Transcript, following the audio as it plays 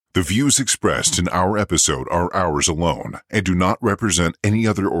The views expressed in our episode are ours alone and do not represent any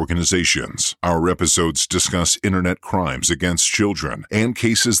other organizations. Our episodes discuss internet crimes against children and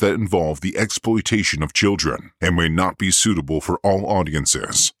cases that involve the exploitation of children and may not be suitable for all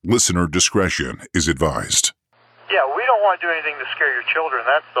audiences. Listener discretion is advised. Yeah, we don't want to do anything to scare your children.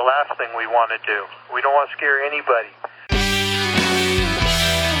 That's the last thing we want to do. We don't want to scare anybody.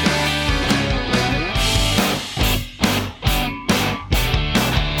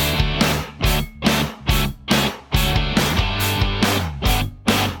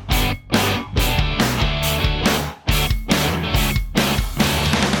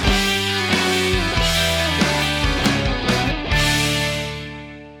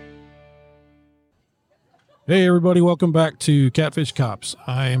 Hey everybody, welcome back to Catfish Cops.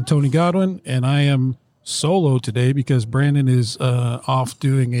 I am Tony Godwin, and I am solo today because Brandon is off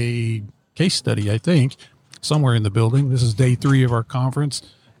doing a case study, I think, somewhere in the building. This is day 3 of our conference.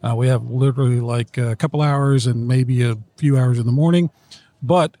 We have literally like a couple hours and maybe a few hours in the morning,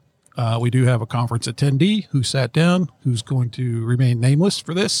 but we do have a conference attendee who sat down, who's going to remain nameless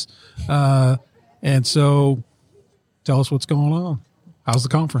for this. And so tell us what's going on. How's the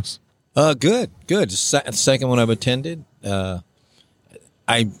conference? Good. Second one I've attended.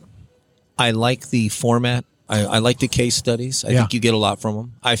 I like the format. I like the case studies. I think you get a lot from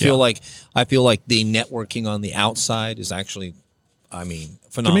them. I feel like the networking on the outside is actually, phenomenal.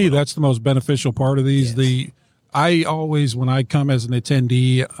 To me, that's the most beneficial part of these. Yes. I always, when I come as an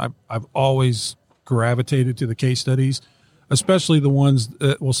attendee, I've always gravitated to the case studies, especially the ones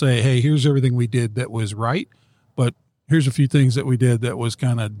that will say, hey, here's everything we did that was right, but here's a few things that we did that was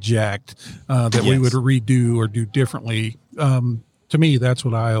kind of jacked that we would redo or do differently. To me, that's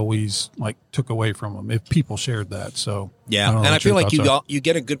what I always took away from them, if people shared that. So yeah, and I feel like you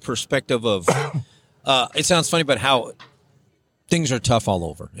get a good perspective of it sounds funny, but how things are tough all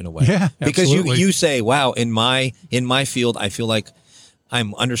over in a way. Yeah, because absolutely. you say, wow, in my field, I feel like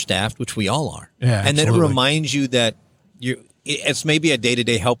I'm understaffed, which we all are. Yeah, and then it reminds you that it's maybe a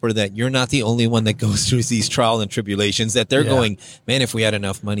day-to-day helper that you're not the only one that goes through these trials and tribulations, that they're going, man, if we had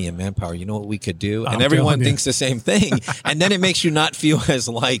enough money and manpower, you know what we could do? And everyone thinks the same thing. And then it makes you not feel as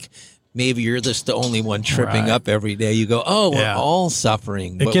like maybe you're just the only one tripping up every day. You go, we're all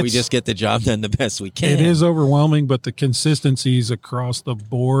suffering, but we just get the job done the best we can. It is overwhelming, but the consistencies across the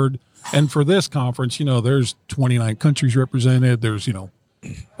board. And for this conference, there's 29 countries represented. There's,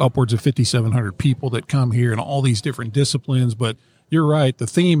 upwards of 5,700 people that come here in all these different disciplines. But you're right. The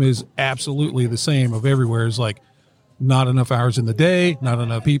theme is absolutely the same of everywhere. It's like not enough hours in the day, not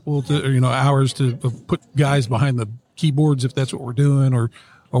enough people to, hours to put guys behind the keyboards if that's what we're doing or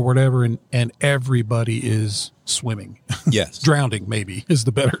whatever. And everybody is swimming. Yes. Drowning maybe is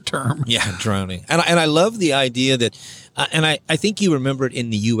the better term. Yeah. Drowning. And I love the idea that, and I think you remember it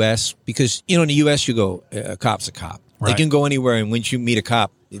in the U.S. because, in the U.S. you go, a cop's a cop. They can go anywhere, and once you meet a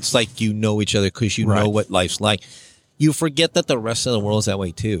cop, it's like you know each other because you know what life's like. You forget that the rest of the world is that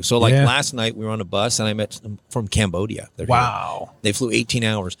way too. So last night we were on a bus, and I met them from Cambodia. Wow. Here. They flew 18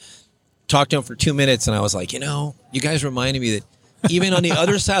 hours. Talked to them for 2 minutes, and I was like, you guys reminded me that even on the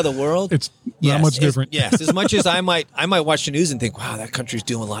other side of the world, it's not much different. Yes, as much as I might watch the news and think, wow, that country's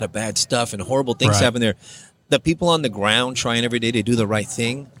doing a lot of bad stuff and horrible things happen there. The people on the ground trying every day to do the right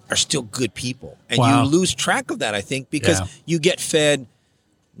thing are still good people. And you lose track of that, I think, because you get fed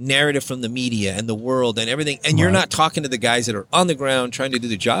narrative from the media and the world and everything. And you're not talking to the guys that are on the ground trying to do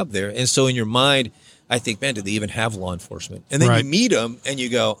the job there. And so in your mind, I think, man, do they even have law enforcement? And then you meet them and you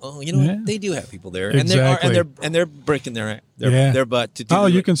go, oh, what? They do have people there. Exactly. And they're breaking their butt to do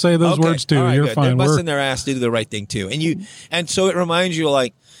you can say those words too. You're good. fine. They're busting their ass to do the right thing too. And so it reminds you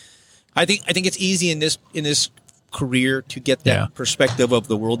I think it's easy in this career to get that perspective of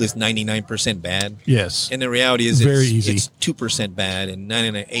the world is 99% bad. Yes. And the reality is very easy. It's 2% bad and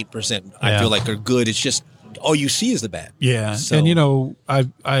 98% I feel like are good. It's just all you see is the bad. Yeah. So, and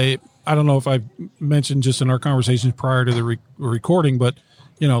I don't know if I've mentioned just in our conversations prior to the recording, but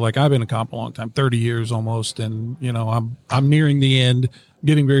I've been a cop a long time, 30 years almost, and I'm nearing the end,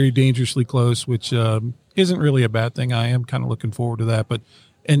 getting very dangerously close, which isn't really a bad thing. I am kind of looking forward to that, but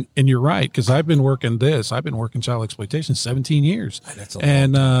And you're right, because I've been working child exploitation 17 years. That's a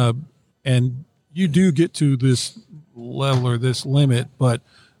long time. And you do get to this level or this limit, but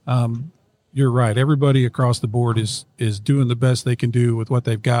you're right. Everybody across the board is doing the best they can do with what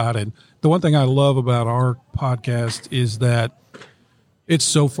they've got. And the one thing I love about our podcast is that it's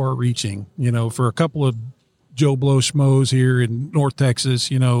so far reaching, for a couple of Joe Blow schmoes here in North Texas,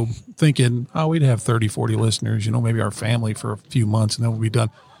 thinking, we'd have 30, 40 listeners, maybe our family for a few months and then we'll be done.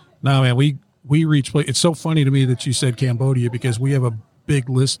 No, man, we reach, it's so funny to me that you said Cambodia because we have a big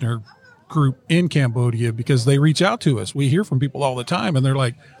listener group in Cambodia because they reach out to us. We hear from people all the time, and they're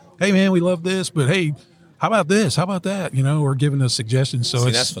like, "Hey, man, we love this, but hey, how about this? How about that?" Or giving us suggestions. So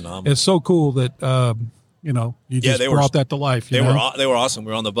that's phenomenal. It's so cool that you just brought that to life. They were awesome.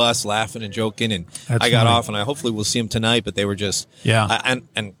 We were on the bus laughing and joking, and I got off, and hopefully we'll see them tonight. But they were just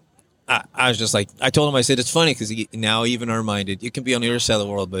I was just like, I told him, I said, it's funny because now even are reminded, you can be on the other side of the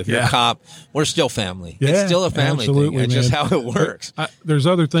world, but if you're a cop, we're still family. Yeah, it's still a family thing. It's just how it works. There's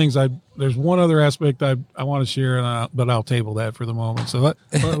other things. There's one other aspect I want to share, but I'll table that for the moment. So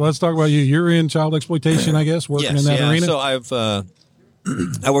let's talk about you. You're in child exploitation, I guess, working in that arena. So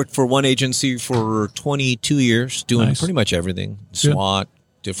I worked for one agency for 22 years, doing pretty much everything, SWAT,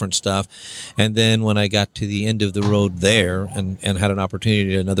 different stuff. And then when I got to the end of the road there and had an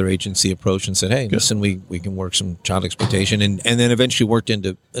opportunity, another agency approached and said, "Hey, listen, we can work some child exploitation." And then eventually worked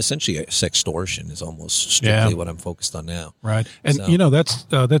into essentially sextortion is almost strictly what I'm focused on now. Right. And,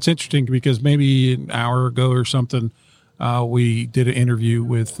 that's interesting because maybe an hour ago or something, we did an interview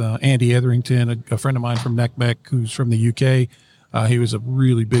with Andy Etherington, a friend of mine from NECMEC, who's from the UK. He was a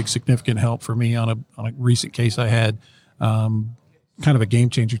really big, significant help for me on a recent case I had. Kind of a game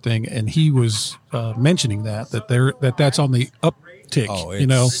changer thing, and he was mentioning that's on the uptick,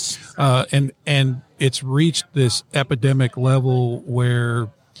 and it's reached this epidemic level where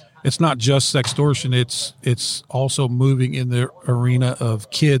it's not just sextortion; it's also moving in the arena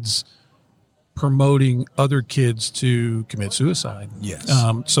of kids promoting other kids to commit suicide,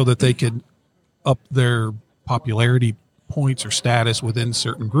 so that they could up their popularity points or status within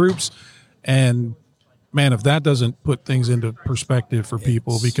certain groups, and man, if that doesn't put things into perspective for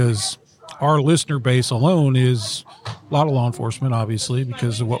people, because our listener base alone is a lot of law enforcement, obviously,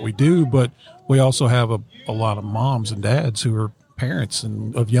 because of what we do, but we also have a lot of moms and dads who are parents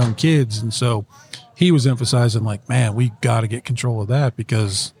of young kids. And so he was emphasizing, like, man, we got to get control of that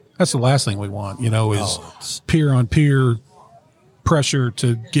because that's the last thing we want, is peer-on-peer pressure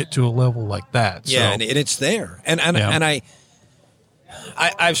to get to a level like that. Yeah, and it's there. And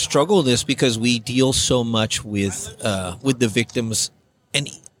I've struggled with this because we deal so much with the victims,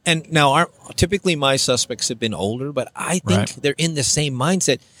 and now typically my suspects have been older, but I think they're in the same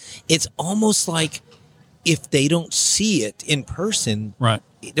mindset. It's almost like if they don't see it in person,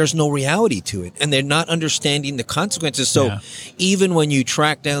 there's no reality to it, and they're not understanding the consequences. So even when you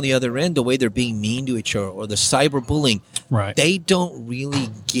track down the other end, the way they're being mean to each other or the cyberbullying, they don't really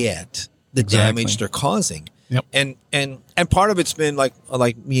get the damage they're causing. Yep. And part of it's been like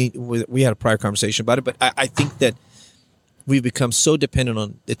we had a prior conversation about it, but I think that we've become so dependent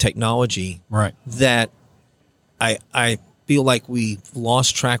on the technology that I feel like we've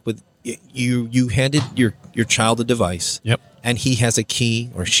lost track with you handed your child a device, and he has a key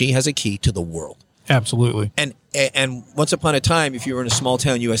or she has a key to the world. Absolutely. And once upon a time, if you were in a small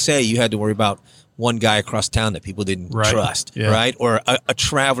town USA, you had to worry about one guy across town that people didn't trust, or a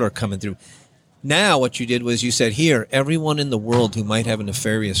traveler coming through. Now what you did was you said, here, everyone in the world who might have a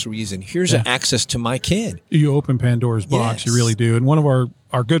nefarious reason, here's access to my kid. You open Pandora's box, you really do. And one of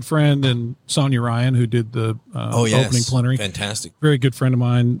our good friend and Sonia Ryan, who did the opening plenary. Fantastic. Very good friend of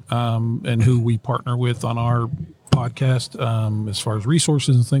mine, and who we partner with on our podcast as far as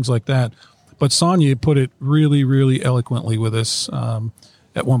resources and things like that. But Sonia put it really, really eloquently with us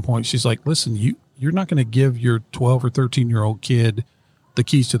at one point. She's like, listen, you're not going to give your 12 or 13-year-old kid the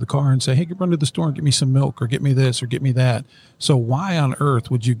keys to the car and say, hey, run to the store and get me some milk or get me this or get me that. So why on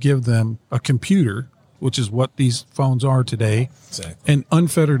earth would you give them a computer, which is what these phones are today, and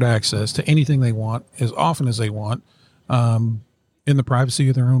unfettered access to anything they want as often as they want in the privacy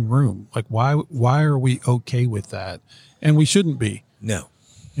of their own room? Like, why are we okay with that? And we shouldn't be. No.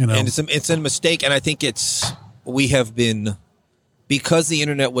 And it's a mistake. And I think we have been, because the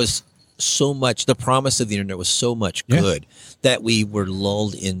internet was so much, the promise of the internet was so much good that we were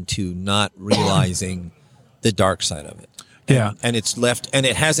lulled into not realizing the dark side of it. And it's left, and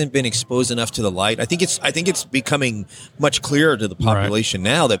it hasn't been exposed enough to the light. I think it's becoming much clearer to the population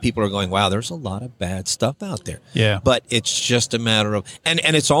now that people are going, wow, there's a lot of bad stuff out there. Yeah. But it's just a matter of, and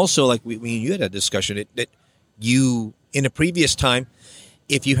it's also like you had a discussion that you, in a previous time,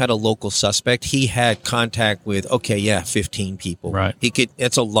 if you had a local suspect, he had contact with, 15 people. Right.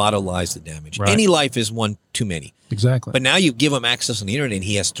 It's a lot of lives to damage. Right. Any life is one too many. Exactly. But now you give him access on the internet and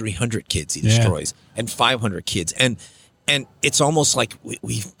he has 300 kids he destroys and 500 kids. And it's almost like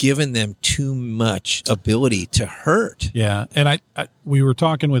we've given them too much ability to hurt. Yeah. And we were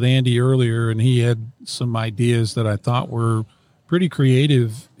talking with Andy earlier, and he had some ideas that I thought were pretty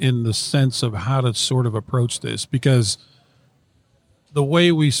creative in the sense of how to sort of approach this, because the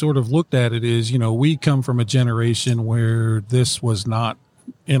way we sort of looked at it is, we come from a generation where this was not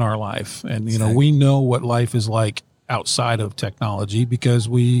in our life. And, we know what life is like outside of technology because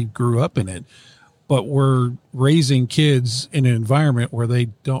we grew up in it. But we're raising kids in an environment where they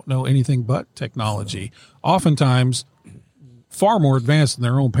don't know anything but technology. Oftentimes, far more advanced than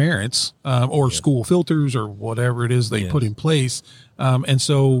their own parents or school filters or whatever it is they put in place. And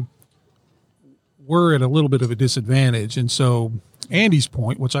so we're at a little bit of a disadvantage. And so Andy's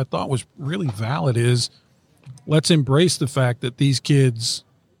point, which I thought was really valid, is let's embrace the fact that these kids,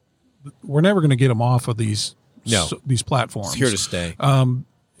 we're never going to get them off of these platforms. It's here to stay. And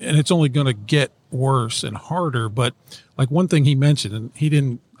it's only going to get worse and harder. But like one thing he mentioned, and he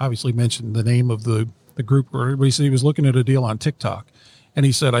didn't obviously mention the name of the group, where everybody said he was looking at a deal on TikTok. And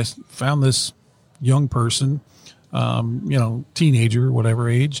he said, I found this young person, teenager, whatever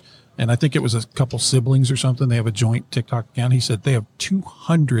age. And I think it was a couple siblings or something. They have a joint TikTok account. He said they have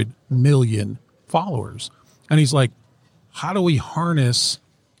 200 million followers. And he's like, how do we harness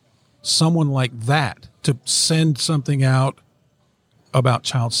someone like that to send something out about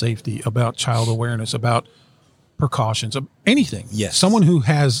child safety, about child awareness, about precautions, of anything? Yes. Someone who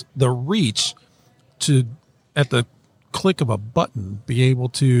has the reach to, at the click of a button, be able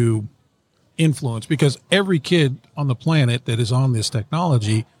to influence, because every kid on the planet that is on this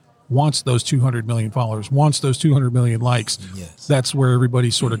technology wants those 200 million followers, wants those 200 million likes. Yes. That's where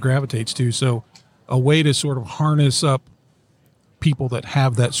everybody sort of gravitates to. So a way to sort of harness up people that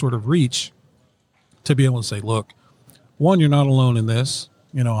have that sort of reach to be able to say, look, one, you're not alone in this.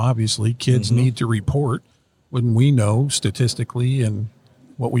 Obviously kids need to report, when we know statistically and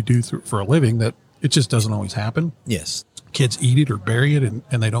what we do for a living that it just doesn't always happen. Yes. Kids eat it or bury it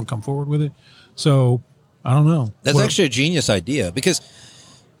and they don't come forward with it. So I don't know. That's actually a genius idea because,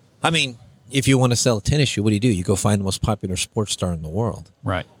 if you want to sell a tennis shoe, what do? You go find the most popular sports star in the world.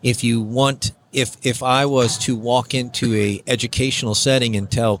 Right. If you want, if I was to walk into a educational setting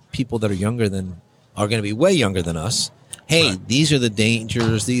and tell people that are going to be way younger than us, hey, these are the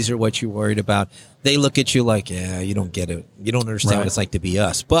dangers. These are what you're worried about. They look at you like, you don't get it. You don't understand what it's like to be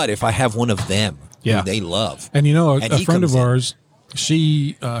us. But if I have one of them who they love. And a friend of ours,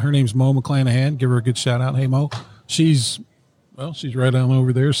 she, her name's Mo McClanahan. Give her a good shout out. Hey, Mo. She's right on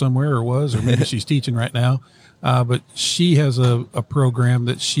over there somewhere, or maybe she's teaching right now. But she has a program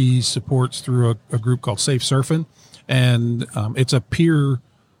that she supports through a group called Safe Surfing. And it's a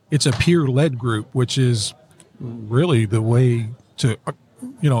peer-led group, which is really the way to,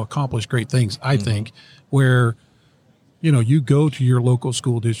 accomplish great things, I think, where, you go to your local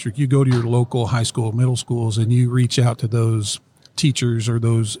school district, you go to your local high school, middle schools, and you reach out to those teachers or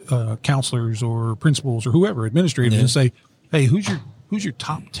those counselors or principals or whoever, administrators, and say, hey, who's your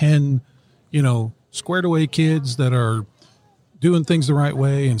top 10, squared away kids that are doing things the right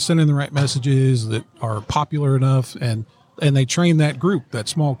way and sending the right messages, that are popular enough, and they train that group, that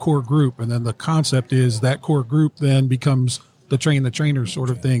small core group. And then the concept is that core group then becomes the train the trainer sort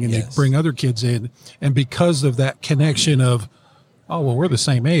of thing. And you bring other kids in. And because of that connection of, we're the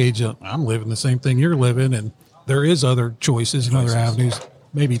same age. I'm living the same thing you're living. And there is other choices and other avenues.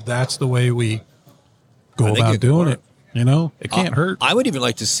 Maybe that's the way we go about doing it. It can't hurt. I would even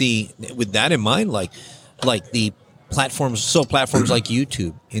like to see, with that in mind, like the platforms like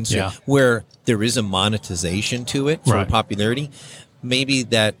YouTube, Instagram, where there is a monetization to it for popularity. Maybe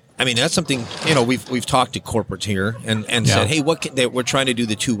that, that's something, we've talked to corporates here and said, hey, we're trying to do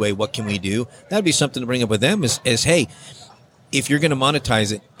the two-way. What can we do? That'd be something to bring up with them is, hey, if you're going to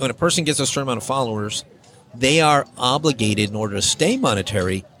monetize it, when a person gets a certain amount of followers, they are obligated, in order to stay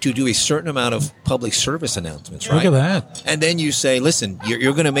monetary, to do a certain amount of public service announcements, right? Look at that. And then you say, listen,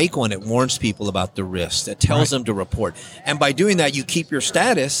 you're going to make one that warns people about the risks, that tells them to report. And by doing that, you keep your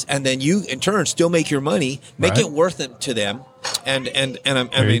status, and then you, in turn, still make your money, make it worth it to them. And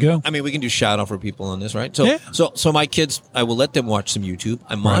we can do shout out for people on this, right? So my kids, I will let them watch some YouTube.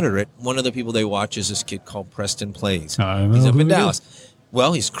 I monitor it. One of the people they watch is this kid called Preston Plays. He's up in Dallas.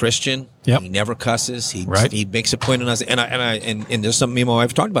 Well, he's Christian. He never cusses. He makes a point on us. And there's something me and my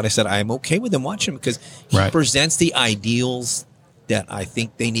wife talked about. I said, I'm okay with them watching him because he presents the ideals that I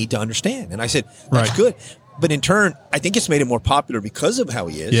think they need to understand. And I said, that's good. But in turn, I think it's made him more popular because of how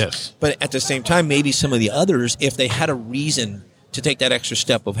he is. Yes. But at the same time, maybe some of the others, if they had a reason to take that extra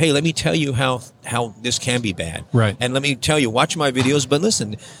step of, hey, let me tell you how this can be bad. Right. And let me tell you, watch my videos, but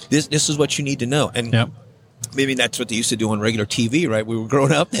listen, this is what you need to know. And Maybe that's what they used to do on regular TV, right? We were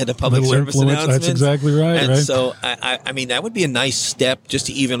growing up, they had the public Little service influence, announcements. that's exactly right. And right? so, I mean, that would be a nice step just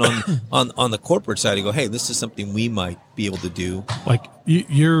to even on the corporate side to go, hey, this is something we might be able to do. Like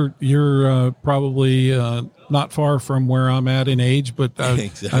you're probably not far from where I'm at in age, but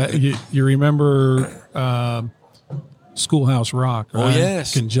Exactly. you remember Schoolhouse Rock, right? Oh,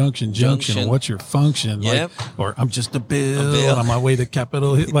 yes. Conjunction, junction. What's your function? Yep. Like, or I'm just a bill on my way to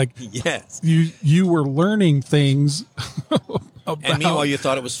Capitol Hill. Like, Yes. you were learning things about, And meanwhile, you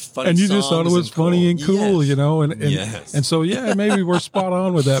thought it was funny, and you just thought it was funny and cool, Yes. you know, and Yes. and so yeah, maybe we're spot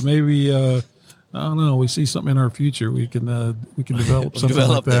on with that. Maybe I don't know. We see something in our future. We can develop something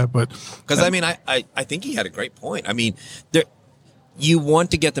like that. But because I mean, I think he had a great point. I mean, you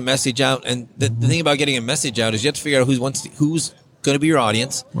want to get the message out, and the thing about getting a message out is you have to figure out who's going to be your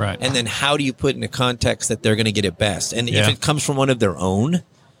audience, right? And then how do you put in a context that they're going to get it best? And if it comes from one of their own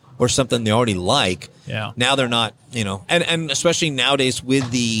or something they already like, now they're not, you know, and especially nowadays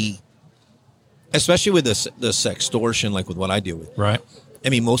with the sextortion, like with what I deal with, right? I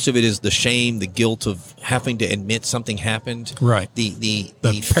mean, most of it is the shame, the guilt of having to admit something happened. Right. The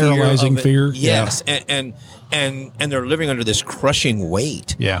paralyzing fear. Yes. Yeah. And they're living under this crushing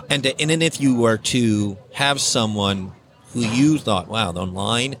weight. Yeah. And then if you were to have someone who you thought, wow,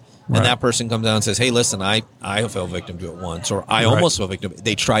 online, and that person comes out and says, hey, listen, I fell victim to it once, or I almost fell victim.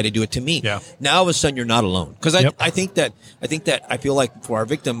 They try to do it to me. Yeah. Now all of a sudden you're not alone. Because I think that I feel like for our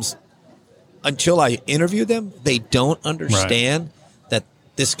victims, until I interview them, they don't understand that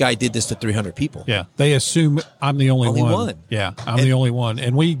this guy did this to 300 people. Yeah, they assume I'm the only one. Yeah, I'm the only one,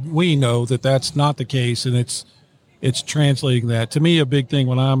 and we know that that's not the case, and it's translating that. To me, a big thing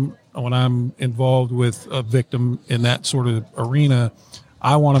when I'm involved with a victim in that sort of arena,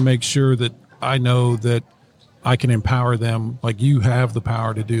 I want to make sure that I know that I can empower them. Like, you have the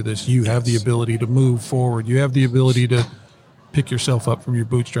power to do this. You have the ability to move forward. You have the ability to pick yourself up from your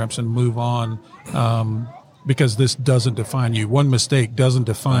bootstraps and move on. Because this doesn't define you. One mistake doesn't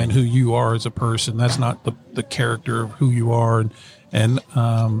define who you are as a person. That's not the character of who you are. And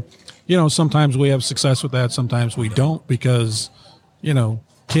you know, sometimes we have success with that. Sometimes we don't, because, you know,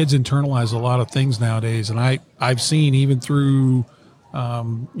 kids internalize a lot of things nowadays. And I've seen, even through,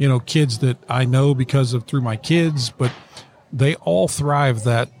 you know, kids that I know through my kids, but they all thrive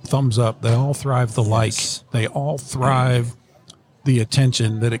that thumbs up. They all thrive the like. They all thrive the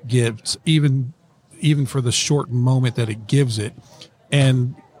attention that it gives, even for the short moment that it gives it,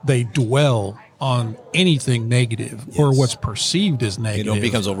 and they dwell on anything negative or what's perceived as negative. It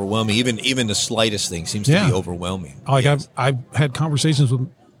becomes overwhelming. Even the slightest thing seems to be overwhelming. Like, I've had conversations with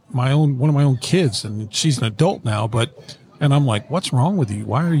one of my own kids, and she's an adult now, and I'm like, what's wrong with you?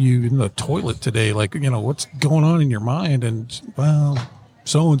 Why are you in the toilet today? Like, you know, what's going on in your mind? And, well,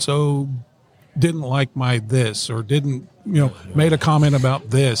 so-and-so didn't like my this, or didn't, you know, made a comment about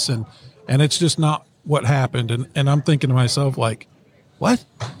this, and it's just not what happened. And I'm thinking to myself, like, what?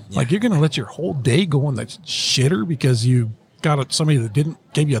 Yeah. Like, you're going to let your whole day go on that shitter because you got somebody that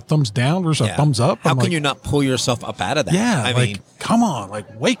give you a thumbs down versus a thumbs up? How can you not pull yourself up out of that? Yeah. I mean, come on,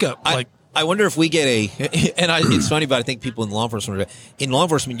 like, wake up. I wonder if we get it's funny, but I think people in law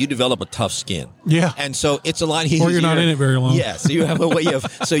enforcement, you develop a tough skin. Yeah. And so it's a lot easier. Or you're not in it very long. Yeah. So you have a way of,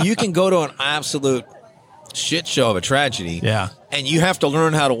 so you can go to an absolute shit show of a tragedy. Yeah. And you have to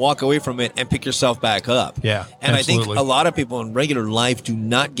learn how to walk away from it and pick yourself back up. Yeah. And absolutely. I think a lot of people in regular life do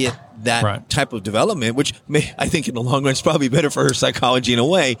not get that type of development, which I think in the long run is probably better for her psychology in a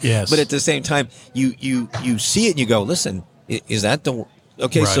way. Yes. But at the same time, you see it and you go, listen, is that the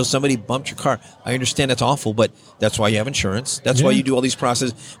okay? So somebody bumped your car. I understand that's awful, but that's why you have insurance. That's why you do all these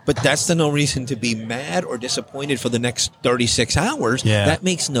processes. But that's no reason to be mad or disappointed for the next 36 hours. Yeah. That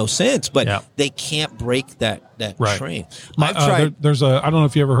makes no sense. But they can't break that train. I've tried. There's I don't know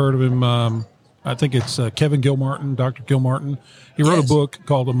if you ever heard of him. I think it's Kevin Gilmartin, Dr. Gilmartin. He wrote a book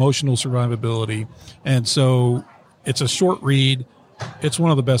called Emotional Survivability. And so it's a short read. It's one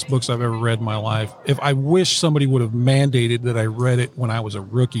of the best books I've ever read in my life. I wish somebody would have mandated that I read it when I was a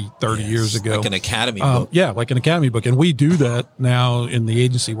rookie 30 years ago. Like an academy book. Yeah, like an academy book. And we do that now in the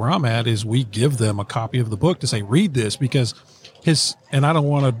agency where I'm at, is we give them a copy of the book to say, read this, because and I don't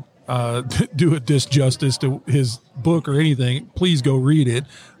want to do a disjustice to his book or anything. Please go read it.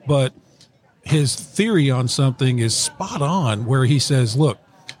 But his theory on something is spot on, where he says, look,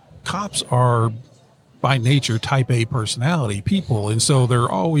 cops are by nature type A personality people, and so they're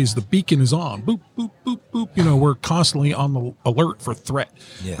always, the beacon is on, boop boop boop boop, you know, we're constantly on the alert for threat.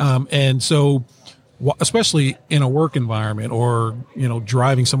 And so especially in a work environment, or, you know,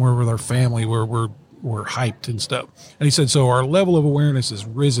 driving somewhere with our family where we're hyped and stuff. And he said, so our level of awareness has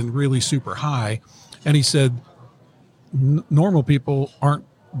risen really super high, And he said, normal people aren't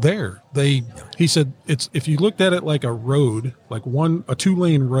there. He said, if you looked at it like a road, like a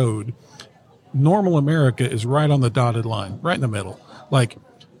 2-lane road, normal America is right on the dotted line, right in the middle. Like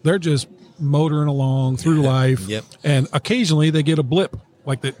they're just motoring along through life. Yep. And occasionally they get a blip,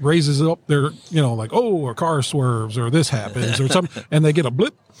 like that raises up their, like, oh, a car swerves or this happens or something, and they get a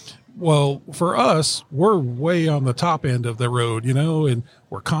blip. Well, for us, we're way on the top end of the road, and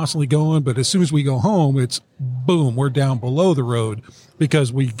we're constantly going. But as soon as we go home, it's boom, we're down below the road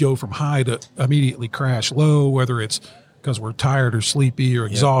because we go from high to immediately crash low, whether it's because we're tired or sleepy or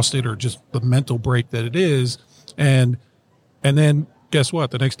exhausted or just the mental break that it is. And then guess what?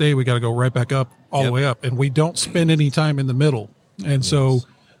 The next day we got to go right back up, all the way up. And we don't spend any time in the middle. And so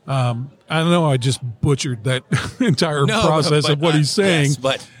I don't know. I just butchered that entire process of what he's saying. Yes,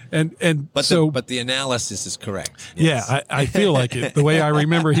 but the analysis is correct. Yes. Yeah, I feel like it. The way I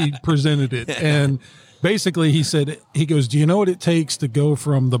remember he presented it. And basically he goes, do you know what it takes to go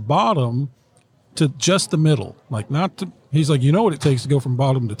from the bottom to just the middle? He's like, you know what it takes to go from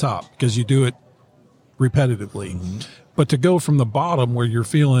bottom to top because you do it repetitively. Mm-hmm. But to go from the bottom where you're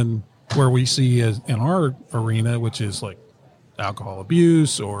feeling, where we see as in our arena, which is like alcohol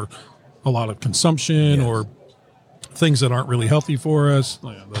abuse or a lot of consumption or things that aren't really healthy for us,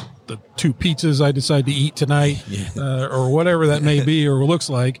 the 2 pizzas I decide to eat tonight or whatever that may be or looks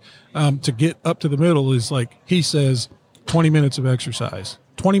like, to get up to the middle is like, he says 20 minutes of exercise.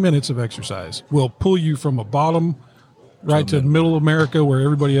 20 minutes of exercise will pull you from a bottom right to middle America where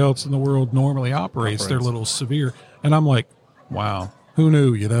everybody else in the world normally operates. They're a little severe. And I'm like, wow, who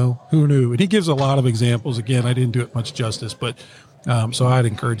knew, who knew? And he gives a lot of examples. Again, I didn't do it much justice, but so I'd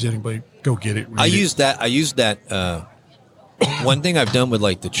encourage anybody, go get it. I use that. One thing I've done with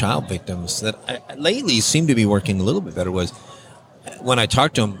like the child victims that lately seem to be working a little bit better was when I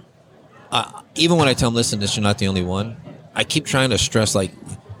talk to them, even when I tell them, listen, this you're not the only one, I keep trying to stress, like,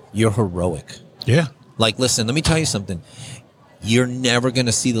 you're heroic. Yeah. Like, listen, let me tell you something. You're never going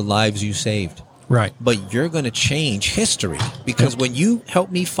to see the lives you saved. Right. But you're going to change history because when you help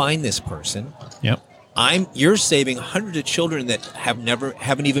me find this person, you're saving hundreds of children that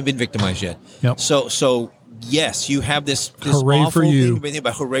haven't even been victimized yet. Yep. So yes, you have this hooray awful for you. thing,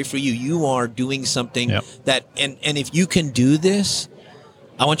 but hooray for you. You are doing something that, and if you can do this,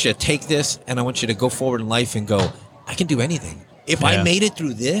 I want you to take this and I want you to go forward in life and go, I can do anything. If I made it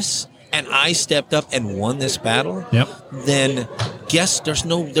through this and I stepped up and won this battle, then guess there's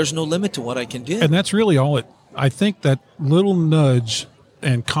no limit to what I can do. And that's really all I think that little nudge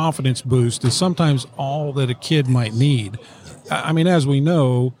and confidence boost is sometimes all that a kid might need. I mean, as we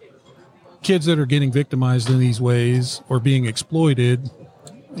know, kids that are getting victimized in these ways or being exploited,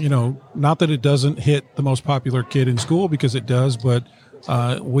 not that it doesn't hit the most popular kid in school, because it does, but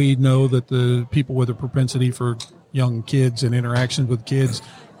we know that the people with a propensity for young kids and interactions with kids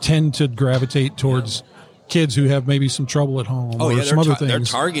tend to gravitate towards kids who have maybe some trouble at home or some other things. They're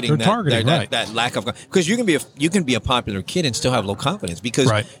targeting that lack of, because you can be a popular kid and still have low confidence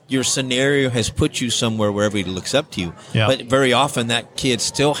because your scenario has put you somewhere where everybody looks up to you. Yep. But very often that kid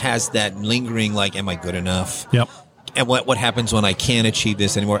still has that lingering, like, am I good enough? Yep. And what happens when I can't achieve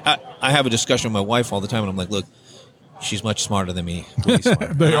this anymore? I have a discussion with my wife all the time, and I'm like, look, she's much smarter than me. Way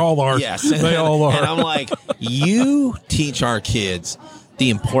smarter. They all are. Yes. They all are. And I'm like, you teach our kids the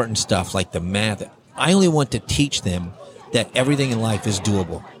important stuff like the math. I only want to teach them that everything in life is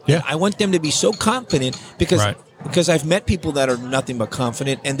doable. Yeah. I want them to be so confident because I've met people that are nothing but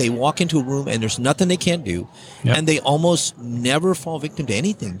confident, and they walk into a room and there's nothing they can't do, and they almost never fall victim to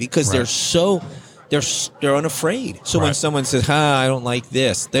anything because they're unafraid. So when someone says, I don't like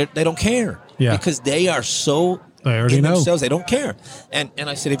this, they don't care because they are so they already know themselves. They don't care. And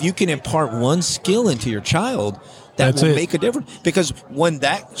I said, if you can impart one skill into your child, that will make a difference. Because when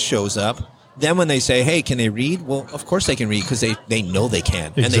that shows up, then when they say, hey, can they read? Well, of course they can read because they know they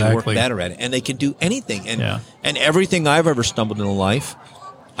can. Exactly. And they work better at it. And they can do anything. And everything I've ever stumbled in life,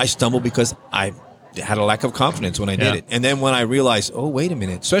 I stumbled because I had a lack of confidence when I did it. And then when I realized, oh, wait a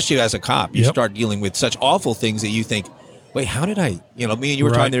minute, especially as a cop, you start dealing with such awful things that you think, wait, how did I, me and you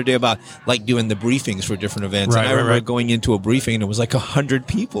were talking the other day about like doing the briefings for different events. And I remember going into a briefing and it was like 100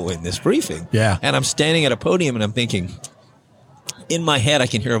 people in this briefing. Yeah. And I'm standing at a podium and I'm thinking, in my head, I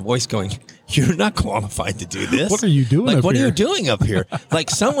can hear a voice going, you're not qualified to do this. What are you doing up here? What are you doing up here? Like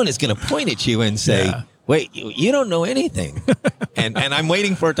someone is going to point at you and say, wait, you don't know anything. and I'm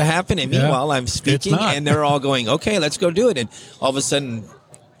waiting for it to happen. And meanwhile, I'm speaking and they're all going, okay, let's go do it. And all of a sudden,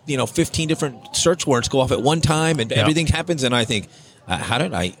 15 different search warrants go off at one time and everything happens. And I think, how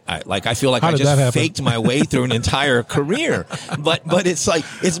did I feel like I just faked my way through an entire career. But it's like,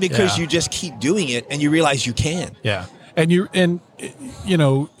 it's because you just keep doing it and you realize you can. Yeah. And you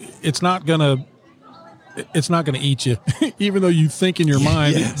know, it's not going to eat you, even though you think in your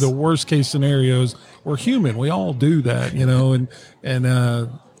mind the worst case scenarios. We're human. We all do that, you know,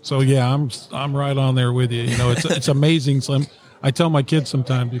 and so yeah, I'm right on there with you. You know, it's amazing. So I tell my kids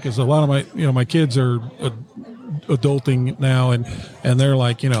sometimes, because a lot of my kids are adulting now, and they're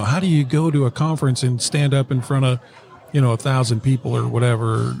like, you know, how do you go to a conference and stand up in front of, you know, 1,000 people or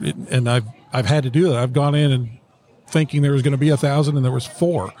whatever? And I've had to do that. I've gone in and thinking there was going to be 1,000 and there was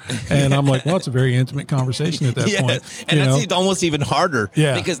 4. And I'm like, well, it's a very intimate conversation at that point. And that's almost even harder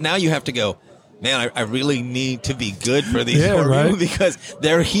because now you have to go, man, I really need to be good for these right? because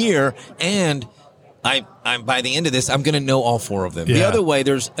they're here, and I'm by the end of this, I'm going to know all 4 of them. The other way,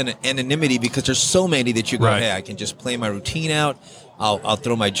 there's an anonymity because there's so many that you go, hey, I can just play my routine out. I'll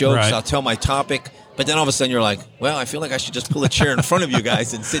throw my jokes. I'll tell my topic. But then all of a sudden you're like, well, I feel like I should just pull a chair in front of you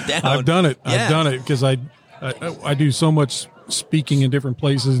guys and sit down. I've done it. I've done it because I do so much speaking in different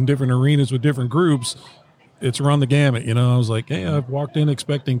places and different arenas with different groups. It's run the gamut, you know. I was like, hey, I've walked in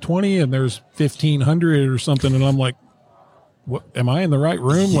expecting 20 and there's 1,500 or something, and I'm like, what? Am I in the right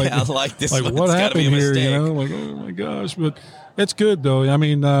room? Like this. Like what happened here? You know, like, oh my gosh. But it's good though. I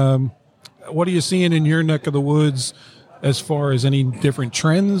mean, what are you seeing in your neck of the woods as far as any different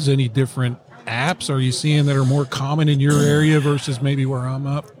trends, any different apps are you seeing that are more common in your area versus maybe where I'm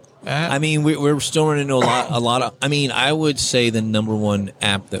up at? I mean, we're still running into a lot of. I mean, I would say the number one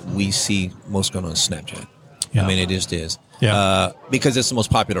app that we see most going on is Snapchat. Yeah. I mean, it just is. Yeah. Because it's the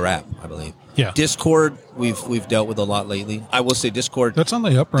most popular app, I believe. Yeah. Discord, we've dealt with a lot lately. I will say Discord. That's on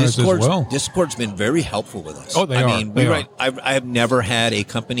the uprise as well. Discord's been very helpful with us. Oh, they are. I mean, I have never had a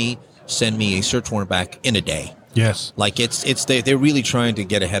company send me a search warrant back in a day. Yes. Like they're really trying to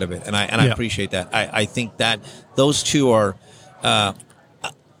get ahead of it, and I appreciate that. I think that those two are.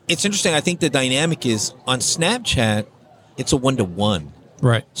 It's interesting. I think the dynamic is on Snapchat. It's a 1-to-1.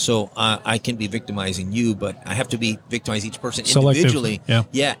 Right. So I can be victimizing you, but I have to be victimize each person individually.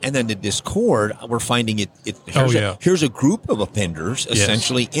 Yeah. And then the Discord, we're finding here's a group of offenders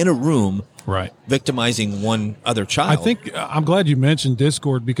essentially in a room, right, victimizing one other child. I think I'm glad you mentioned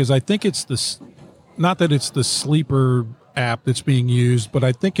Discord because I think it's not that it's the sleeper app that's being used, but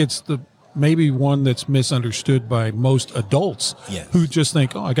I think it's maybe one that's misunderstood by most adults who just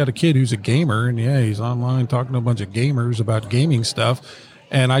think, oh, I got a kid who's a gamer, and he's online talking to a bunch of gamers about gaming stuff.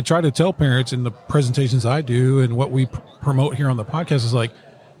 And I try to tell parents in the presentations I do and what we promote here on the podcast is like,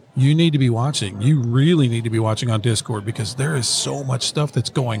 you need to be watching. You really need to be watching on Discord because there is so much stuff that's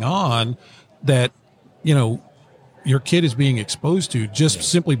going on that, you know, your kid is being exposed to just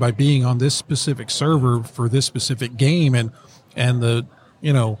simply by being on this specific server for this specific game. And the,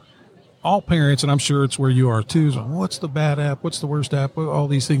 you know, all parents, and I'm sure it's where you are too, so what's the bad app? What's the worst app? All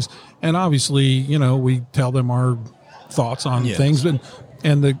these things. And obviously, you know, we tell them our thoughts on things.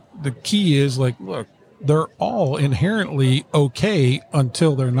 And the key is like, look, they're all inherently okay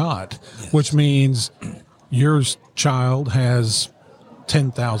until they're not, which means your child has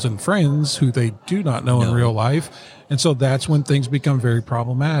 10,000 friends who they do not know in real life. And so that's when things become very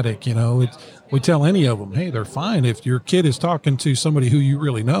problematic. You know, we tell any of them, hey, they're fine. If your kid is talking to somebody who you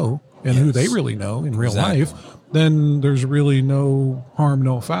really know and who they really know in real life, then there's really no harm,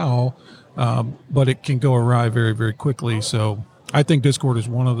 no foul. But it can go awry very, very quickly. So I think Discord is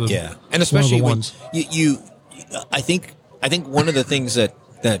one of the and especially when ones. I think one of the things that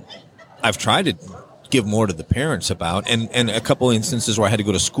I've tried to give more to the parents about, and a couple of instances where I had to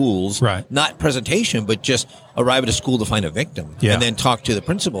go to schools, not presentation, but just arrive at a school to find a victim, and then talk to the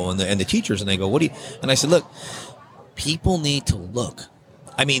principal and the teachers, and they go, "What do you?" And I said, "Look, people need to look.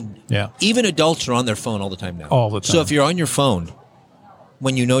 I mean, even adults are on their phone all the time now. All the time. So if you're on your phone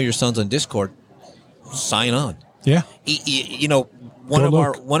when you know your son's on Discord, sign on." Yeah. You know, one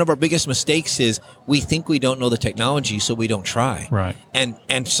of our biggest mistakes is we think we don't know the technology, so we don't try. Right.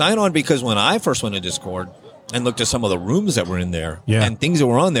 And sign on, because when I first went to Discord and looked at some of the rooms that were in there and things that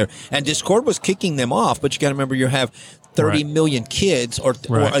were on there, and Discord was kicking them off, but you got to remember you have 30 million kids or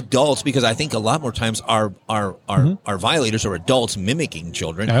adults, because I think a lot more times our violators are adults mimicking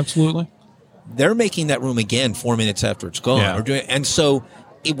children. Absolutely. They're making that room again 4 minutes after it's gone. Yeah. And so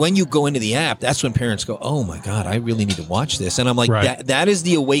when you go into the app, that's when parents go, oh my God, I really need to watch this. And I'm like, that is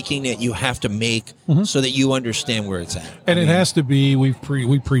the awakening that you have to make so that you understand where it's at. And it has to be, we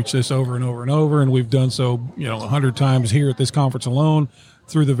preach this over and over and over, and we've done so, 100 times here at this conference alone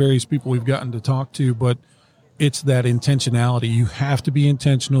through the various people we've gotten to talk to. But it's that intentionality. You have to be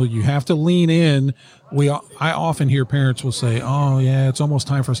intentional. You have to lean in. I often hear parents will say, oh yeah, it's almost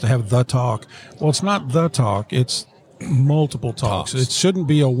time for us to have the talk. Well, it's not the talk. It's multiple talks. It shouldn't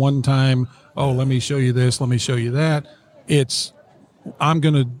be a one-time, oh, let me show you this, let me show you that. It's, I'm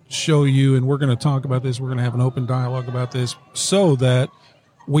going to show you, and we're going to talk about this. We're going to have an open dialogue about this so that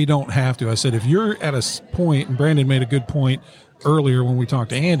we don't have to. I said, if you're at a point, and Brandon made a good point earlier when we talked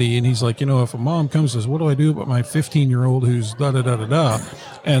to Andy, and he's like, if a mom comes and says, what do I do about my 15-year-old who's da-da-da-da-da?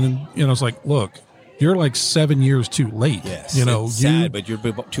 And, it's like, look, you're like 7 years too late. Yes, it's sad, but you're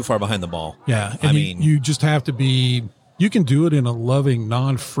too far behind the ball. Yeah, and you just have to be, you can do it in a loving,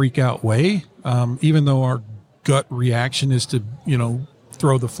 non-freak-out way, even though our gut reaction is to,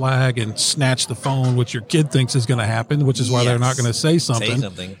 throw the flag and snatch the phone, which your kid thinks is going to happen, which is why they're not going to say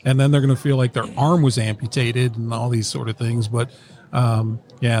something. And then they're going to feel like their arm was amputated and all these sort of things. But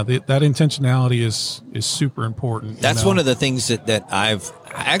that intentionality is super important. That's one of the things that I've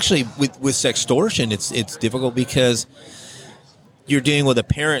actually with sextortion. It's difficult because you're dealing with a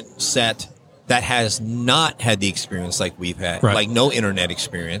parent set that has not had the experience like we've had, like no internet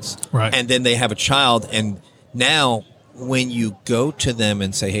experience. Right. And then they have a child, and now when you go to them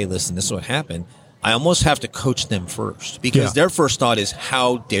and say, hey, listen, this is what happened, I almost have to coach them first because their first thought is,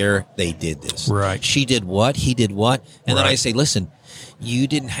 how dare they did this? Right. She did what? He did what? And then I say, listen, you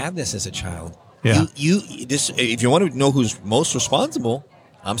didn't have this as a child. Yeah. If you want to know who's most responsible,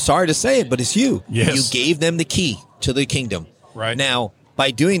 I'm sorry to say it, but it's you. Yes. You gave them the key to the kingdom. Right. Now,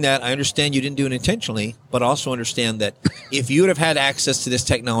 by doing that, I understand you didn't do it intentionally, but also understand that if you would have had access to this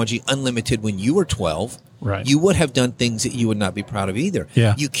technology unlimited when you were 12, you would have done things that you would not be proud of either.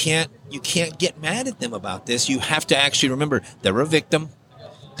 Yeah. You can't get mad at them about this. You have to actually remember they're a victim.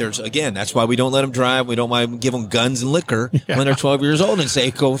 That's why we don't let them drive. We don't want to give them guns and liquor when they're 12 years old and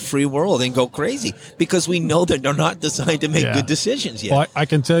say, go free world and go crazy, because we know that they're not designed to make good decisions yet. Well, I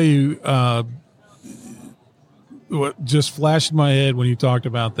can tell you, what just flashed in my head when you talked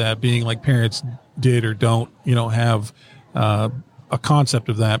about that being like parents did or don't, have a concept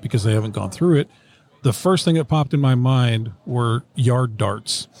of that because they haven't gone through it. The first thing that popped in my mind were yard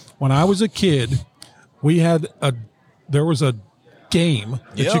darts. When I was a kid, there was a game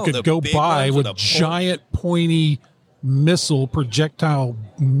that you could go buy with giant pointy projectile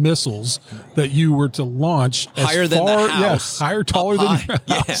missiles that you were to launch higher than the house, taller than your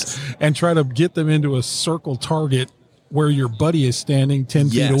house, and try to get them into a circle target where your buddy is standing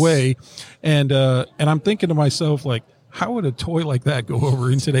 10 feet away. And I'm thinking to myself, like, how would a toy like that go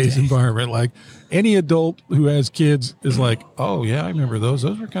over in today's environment? Like, any adult who has kids is like, oh yeah, I remember those.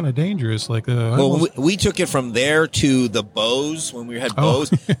 Those were kind of dangerous. Like, we took it from there to the bows when we had bows.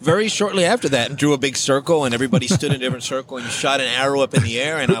 Very shortly after that, and drew a big circle, and everybody stood in a different circle, and you shot an arrow up in the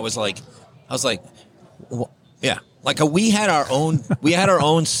air, and I was like, yeah. Like we had our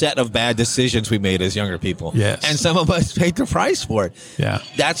own set of bad decisions we made as younger people. Yes. And some of us paid the price for it. Yeah.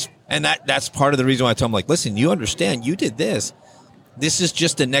 That's part of the reason why I tell them, like, listen, you understand, you did this. This is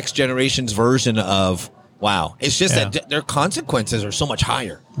just the next generation's version of, wow. It's just that their consequences are so much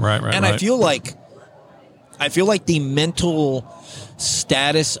higher. Right. And I feel like the mental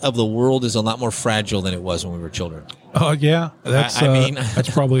status of the world is a lot more fragile than it was when we were children. Oh yeah. That's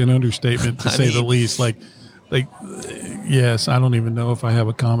probably an understatement to say the least. Like, yes, I don't even know if I have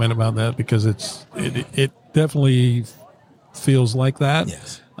a comment about that because it definitely feels like that.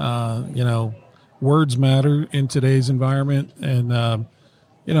 Yes. Words matter in today's environment, and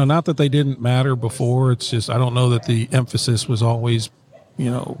not that they didn't matter before. It's just I don't know that the emphasis was always,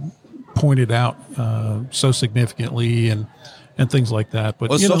 pointed out so significantly and things like that.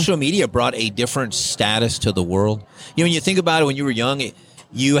 But social media brought a different status to the world. When you think about it, when you were young,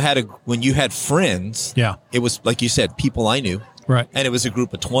 when you had friends, it was like you said, people I knew, right, and it was a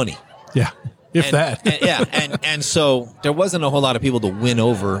group of 20, and so there wasn't a whole lot of people to win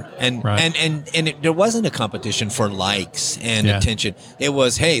over, and there wasn't a competition for likes and attention. It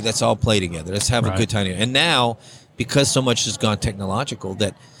was, hey, let's all play together, let's have a good time together. And now, because so much has gone technological,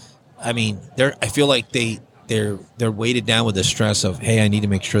 that I feel like they're weighted down with the stress of, hey, I need to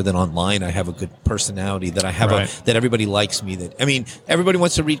make sure that online I have a good personality, that I have that everybody likes me. Everybody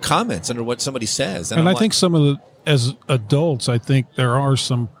wants to read comments under what somebody says, and I think as adults, I think there are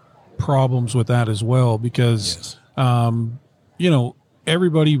some problems with that as well because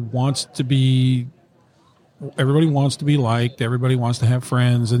everybody wants to be liked, everybody wants to have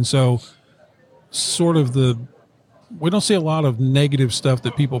friends, and so sort of the we don't see a lot of negative stuff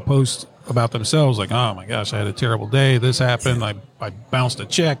that people post about themselves. Like, oh my gosh, I had a terrible day. This happened. I bounced a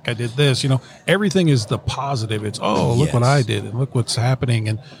check. I did this. Everything is the positive. It's, look what I did and look what's happening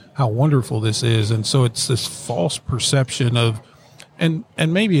and how wonderful this is. And so it's this false perception of, and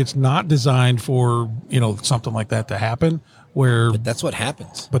maybe it's not designed for, something like that to happen. But that's what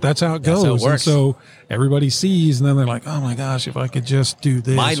happens. But that's how it goes. How it works. And so everybody sees, and then they're like, oh my gosh, if I could just do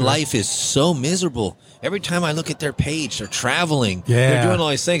this. My life is so miserable. Every time I look at their page, they're traveling. Yeah. They're doing all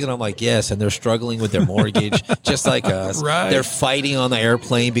these things. And I'm like, yes. And they're struggling with their mortgage, just like us. Right. They're fighting on the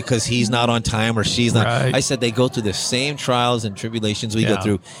airplane because he's not on time or she's not. Right. I said they go through the same trials and tribulations we go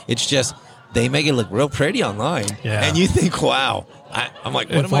through. It's just they make it look real pretty online. Yeah. And you think, wow. I'm like,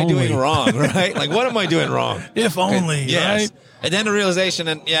 what am I doing wrong, right? Like, what am I doing wrong? If only, yes. Right? And then the realization,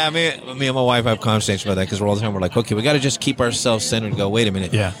 and me and my wife have conversations about that because all the time we're like, okay, we got to just keep ourselves centered and go, wait a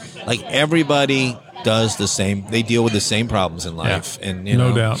minute. Yeah. Like, everybody does the same. They deal with the same problems in life. Yeah. And,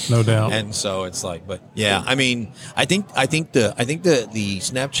 no doubt. And so it's like, but yeah, I mean, I think the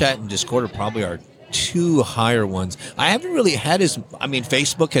Snapchat and Discord are probably our two higher ones. I haven't really had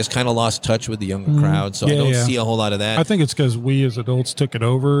Facebook has kind of lost touch with the younger crowd, so I don't see a whole lot of that. I think it's because we as adults took it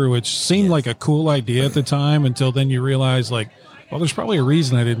over, which seemed like a cool idea at the time until then you realize, like, well, there's probably a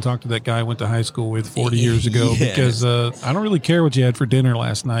reason I didn't talk to that guy I went to high school with 40 years ago because I don't really care what you had for dinner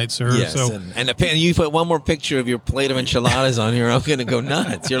last night, sir. Yes, so, and you put one more picture of your plate of enchiladas on here, I'm going to go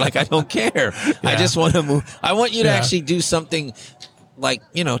nuts. You're like, I don't care. Yeah. I just want to move. I want you to actually do something like,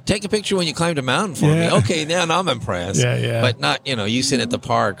 take a picture when you climbed a mountain for me. Okay, now I'm impressed. Yeah. But not, you sit at the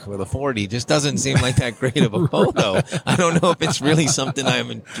park with a 40. Just doesn't seem like that great of a photo. Right. I don't know if it's really something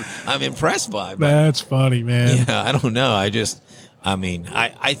I'm impressed by. But, that's funny, man. Yeah, I don't know.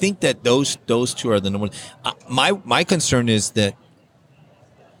 I think that those two are the number one. My concern is that,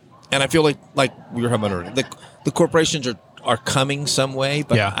 and I feel like we were talking about earlier, the corporations are coming some way,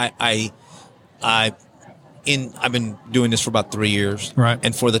 but I've been doing this for about 3 years. Right.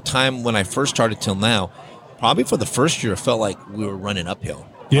 And for the time when I first started till now, probably for the first year, it felt like we were running uphill.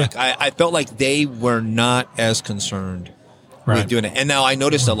 Yeah. Like I felt like they were not as concerned with doing it. And now I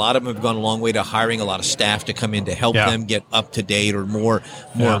noticed a lot of them have gone a long way to hiring a lot of staff to come in to help them get up to date or more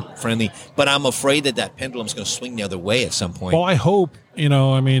friendly. But I'm afraid that pendulum's going to swing the other way at some point. Well, I hope,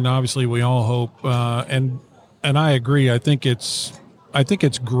 obviously we all hope, and I agree. I think it's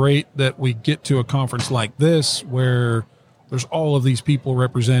great that we get to a conference like this where there's all of these people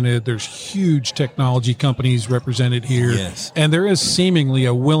represented. There's huge technology companies represented here. Yes. And there is seemingly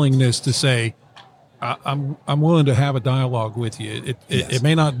a willingness to say, I'm willing to have a dialogue with you. It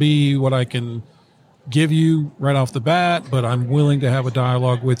may not be what I can give you right off the bat, but I'm willing to have a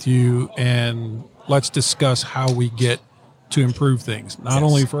dialogue with you, and let's discuss how we get to improve things, not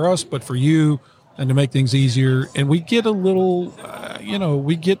only for us, but for you, and to make things easier. And we get a little,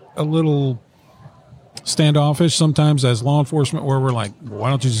 standoffish sometimes as law enforcement, where we're like, well, why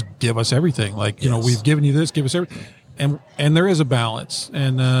don't you just give us everything? Like, we've given you this, give us everything. And there is a balance.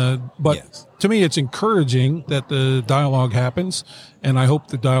 But to me, it's encouraging that the dialogue happens, and I hope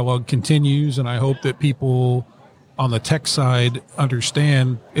the dialogue continues, and I hope that people on the tech side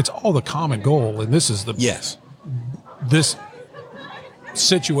understand it's all the common goal. And this is this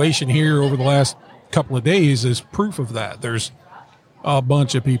situation here over the last couple of days is proof of that. There's a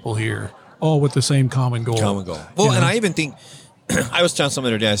bunch of people here, all with the same common goal. Well, and I even think, I was telling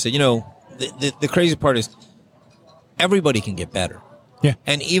someone the other day, I said, the crazy part is everybody can get better. Yeah.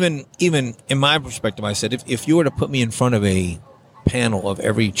 And even in my perspective, I said, if you were to put me in front of a panel of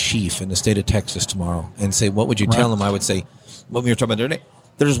every chief in the state of Texas tomorrow and say, what would you tell them? I would say, what we were talking about the other day,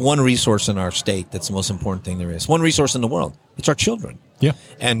 there's one resource in our state that's the most important thing there is. One resource in the world. It's our children. Yeah.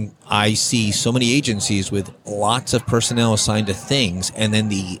 And I see so many agencies with lots of personnel assigned to things, and then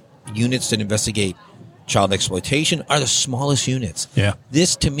the units that investigate child exploitation are the smallest units. Yeah.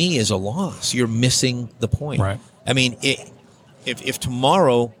 This, to me, is a loss. You're missing the point. Right. I mean, if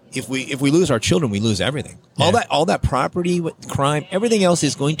tomorrow, if we lose our children, we lose everything. Yeah. All that property, crime, everything else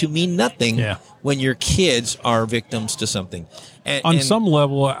is going to mean nothing when your kids are victims to something. On some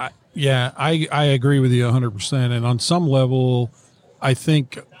level, I agree with you 100%. And on some level, I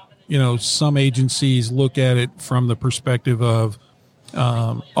think, some agencies look at it from the perspective of,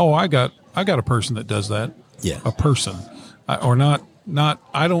 I got a person that does that. Yeah. A person. Or not,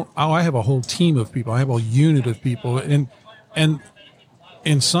 I have a whole team of people. I have a unit of people. And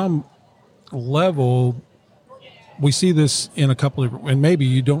in some level, we see this in a couple of, and maybe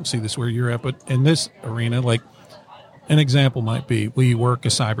you don't see this where you're at, but in this arena, like an example might be, we work a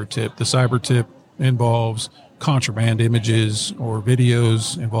cyber tip. The cyber tip involves contraband images or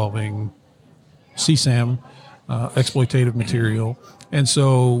videos involving CSAM, exploitative material. And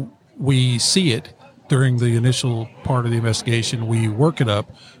so we see it during the initial part of the investigation. We work it up.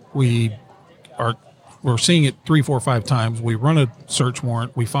 We're seeing it 3, 4, 5 times. We run a search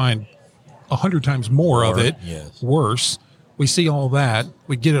warrant. We find 100 times more of it. Yes. Worse. We see all that.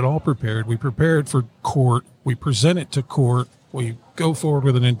 We get it all prepared. We prepare it for court. We present it to court. We go forward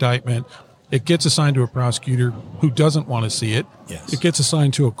with an indictment. It gets assigned to a prosecutor who doesn't want to see it. Yes. It gets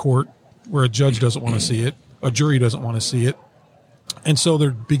assigned to a court where a judge doesn't want to see it. A jury doesn't want to see it. And so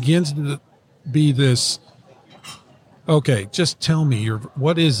there begins to be this, okay, just tell me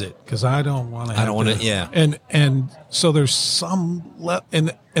what is it? Because I don't want to. I don't want to. Yeah. And so there's some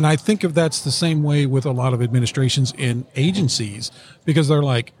and I think if that's the same way with a lot of administrations and agencies, because they're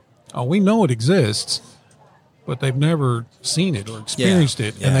like, oh, we know it exists, but they've never seen it or experienced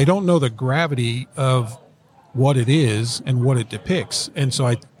it, and they don't know the gravity of what it is and what it depicts. And so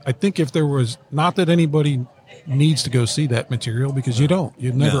I think if there was, not that anybody needs to go see that material, because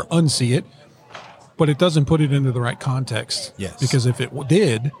you'd never unsee it, but it doesn't put it into the right context. Yes. Because if it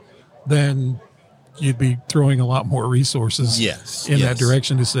did, then you'd be throwing a lot more resources in that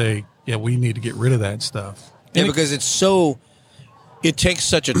direction to say, yeah, we need to get rid of that stuff. Yeah, because it takes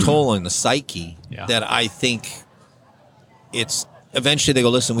such a toll on the psyche that I think it's eventually they go,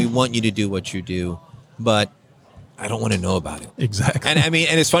 listen, we want you to do what you do, but I don't want to know about it. Exactly. And I mean,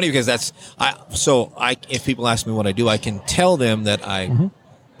 and it's funny because if people ask me what I do, I can tell them that I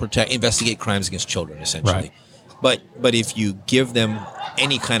investigate crimes against children, essentially. Right. But if you give them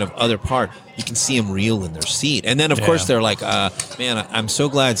any kind of other part, you can see them reel in their seat. And then, of course, they're like, man, I'm so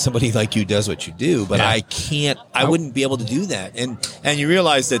glad somebody like you does what you do, but I can't, I wouldn't be able to do that. And you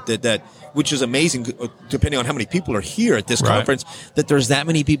realize that which is amazing, depending on how many people are here at this conference, that there's that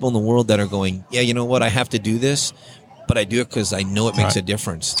many people in the world that are going, yeah, you know what, I have to do this, but I do it because I know it makes a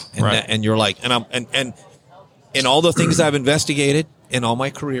difference. And, and you're like, and in all the things I've investigated in all my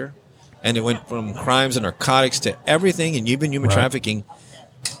career, and it went from crimes and narcotics to everything, and even human trafficking,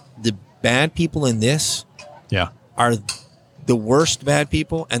 the bad people in this are the worst bad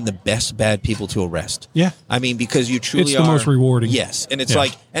people and the best bad people to arrest. Yeah. I mean, because you truly it's the most rewarding. Yes. And it's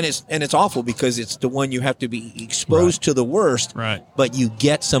like, and it's awful because it's the one you have to be exposed to the worst. Right. But you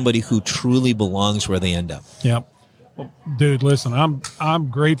get somebody who truly belongs where they end up. Yeah. Well, dude, listen, I'm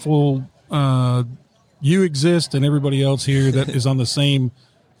grateful you exist and everybody else here that is on the same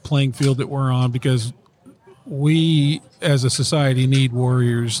playing field that we're on, because we as a society need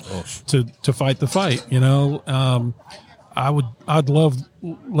warriors to fight the fight, you know. I'd love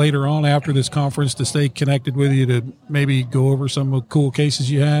later on after this conference to stay connected with you to maybe go over some of the cool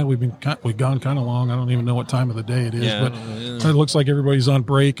cases you had. We've gone kind of long. I don't even know what time of the day it is, but it looks like everybody's on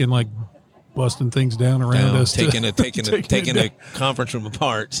break and like busting things down around us, taking a conference room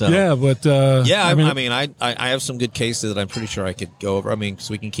apart. So yeah, but I have some good cases that I'm pretty sure I could go over. I mean,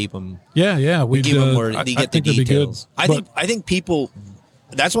 so we can keep them. Yeah, we give them more. They get the details. I think people.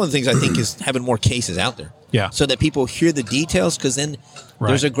 That's one of the things I think is having more cases out there. Yeah. So that people hear the details, because then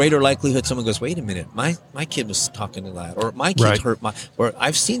there's a greater likelihood someone goes, wait a minute, my kid was talking to that, or my kid hurt or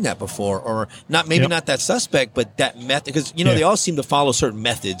I've seen that before, or not not that suspect, but that method, because they all seem to follow certain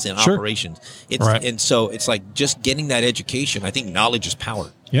methods and operations. And so it's like just getting that education. I think knowledge is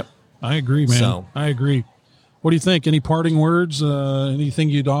power. Yep, I agree, man. So, I agree. What do you think? Any parting words? Anything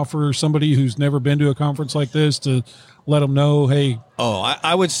you'd offer somebody who's never been to a conference like this to let them know, hey?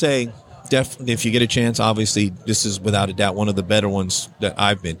 I would say definitely, if you get a chance, obviously this is without a doubt one of the better ones that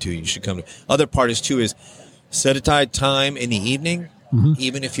I've been to. You should come to. Other part is too is set aside time in the evening,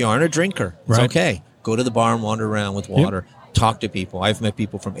 even if you aren't a drinker. It's okay. Go to the bar and wander around with water. Yep. Talk to people. I've met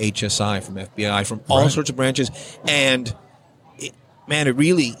people from HSI, from FBI, from all sorts of branches, and at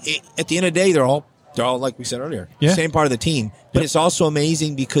the end of the day, they're all like we said earlier, same part of the team. But it's also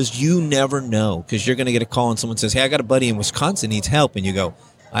amazing because you never know, because you're going to get a call and someone says, hey, I got a buddy in Wisconsin needs help, and you go,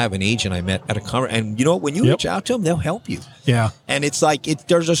 I have an agent I met at a conference, and you know what? When you reach out to them, they'll help you. Yeah. And it's like,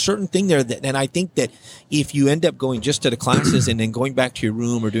 there's a certain thing there and I think that if you end up going just to the classes and then going back to your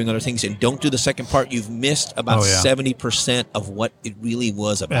room or doing other things and don't do the second part, you've missed about 70% of what it really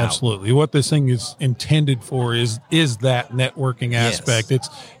was about. Absolutely. What this thing is intended for is that networking aspect. Yes.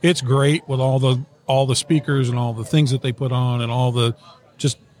 It's great with all the speakers and all the things that they put on and all that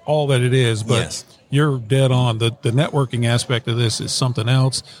it is, but you're dead on. The networking aspect of this is something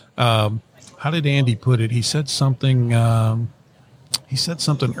else. How did Andy put it? He said something earlier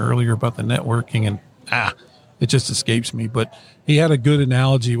about the networking, and it just escapes me, but he had a good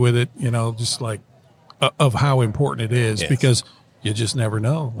analogy with it, just like of how important it is, because you just never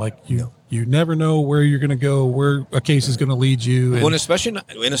know. Like you never know where you're going to go, where a case is going to lead you. And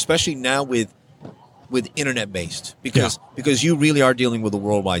especially now with with internet based because you really are dealing with a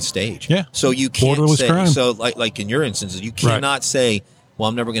worldwide stage. Yeah. So you can't Borderless say crime. so like in your instances, you cannot say, well,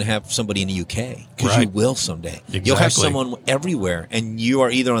 I'm never going to have somebody in the UK, because you will someday. Exactly. You'll have someone everywhere, and you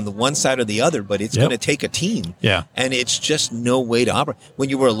are either on the one side or the other, but it's going to take a team. Yeah. And it's just no way to operate. When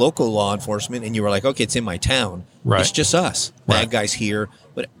you were a local law enforcement and you were like, okay, it's in my town, it's just us. Bad guys here,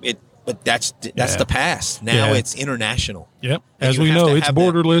 but that's the past. Now it's international. Yep. And As you we have know, to it's have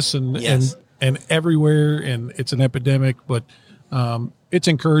borderless that. and everywhere, and it's an epidemic, but it's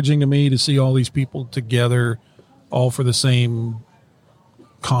encouraging to me to see all these people together, all for the same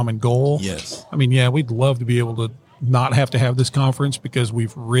common goal. Yes. I mean, we'd love to be able to not have to have this conference because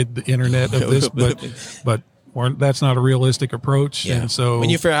we've rid the internet of this, but that's not a realistic approach. Yeah. And so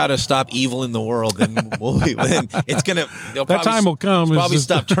when you figure out how to stop evil in the world, then then it's gonna that time will come. Probably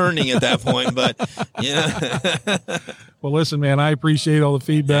stop turning at that point. But Well, listen, man, I appreciate all the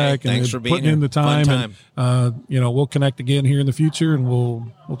feedback and thanks for being putting here. in the time. Fun And we'll connect again here in the future, and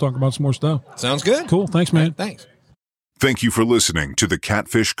we'll talk about some more stuff. Sounds good. Cool. Thanks, man. Thanks. Thank you for listening to the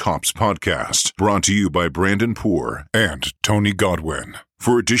Catfish Cops podcast, brought to you by Brandon Poore and Tony Godwin.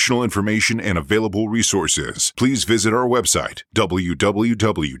 For additional information and available resources, please visit our website,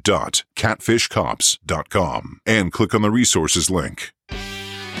 www.catfishcops.com, and click on the resources link.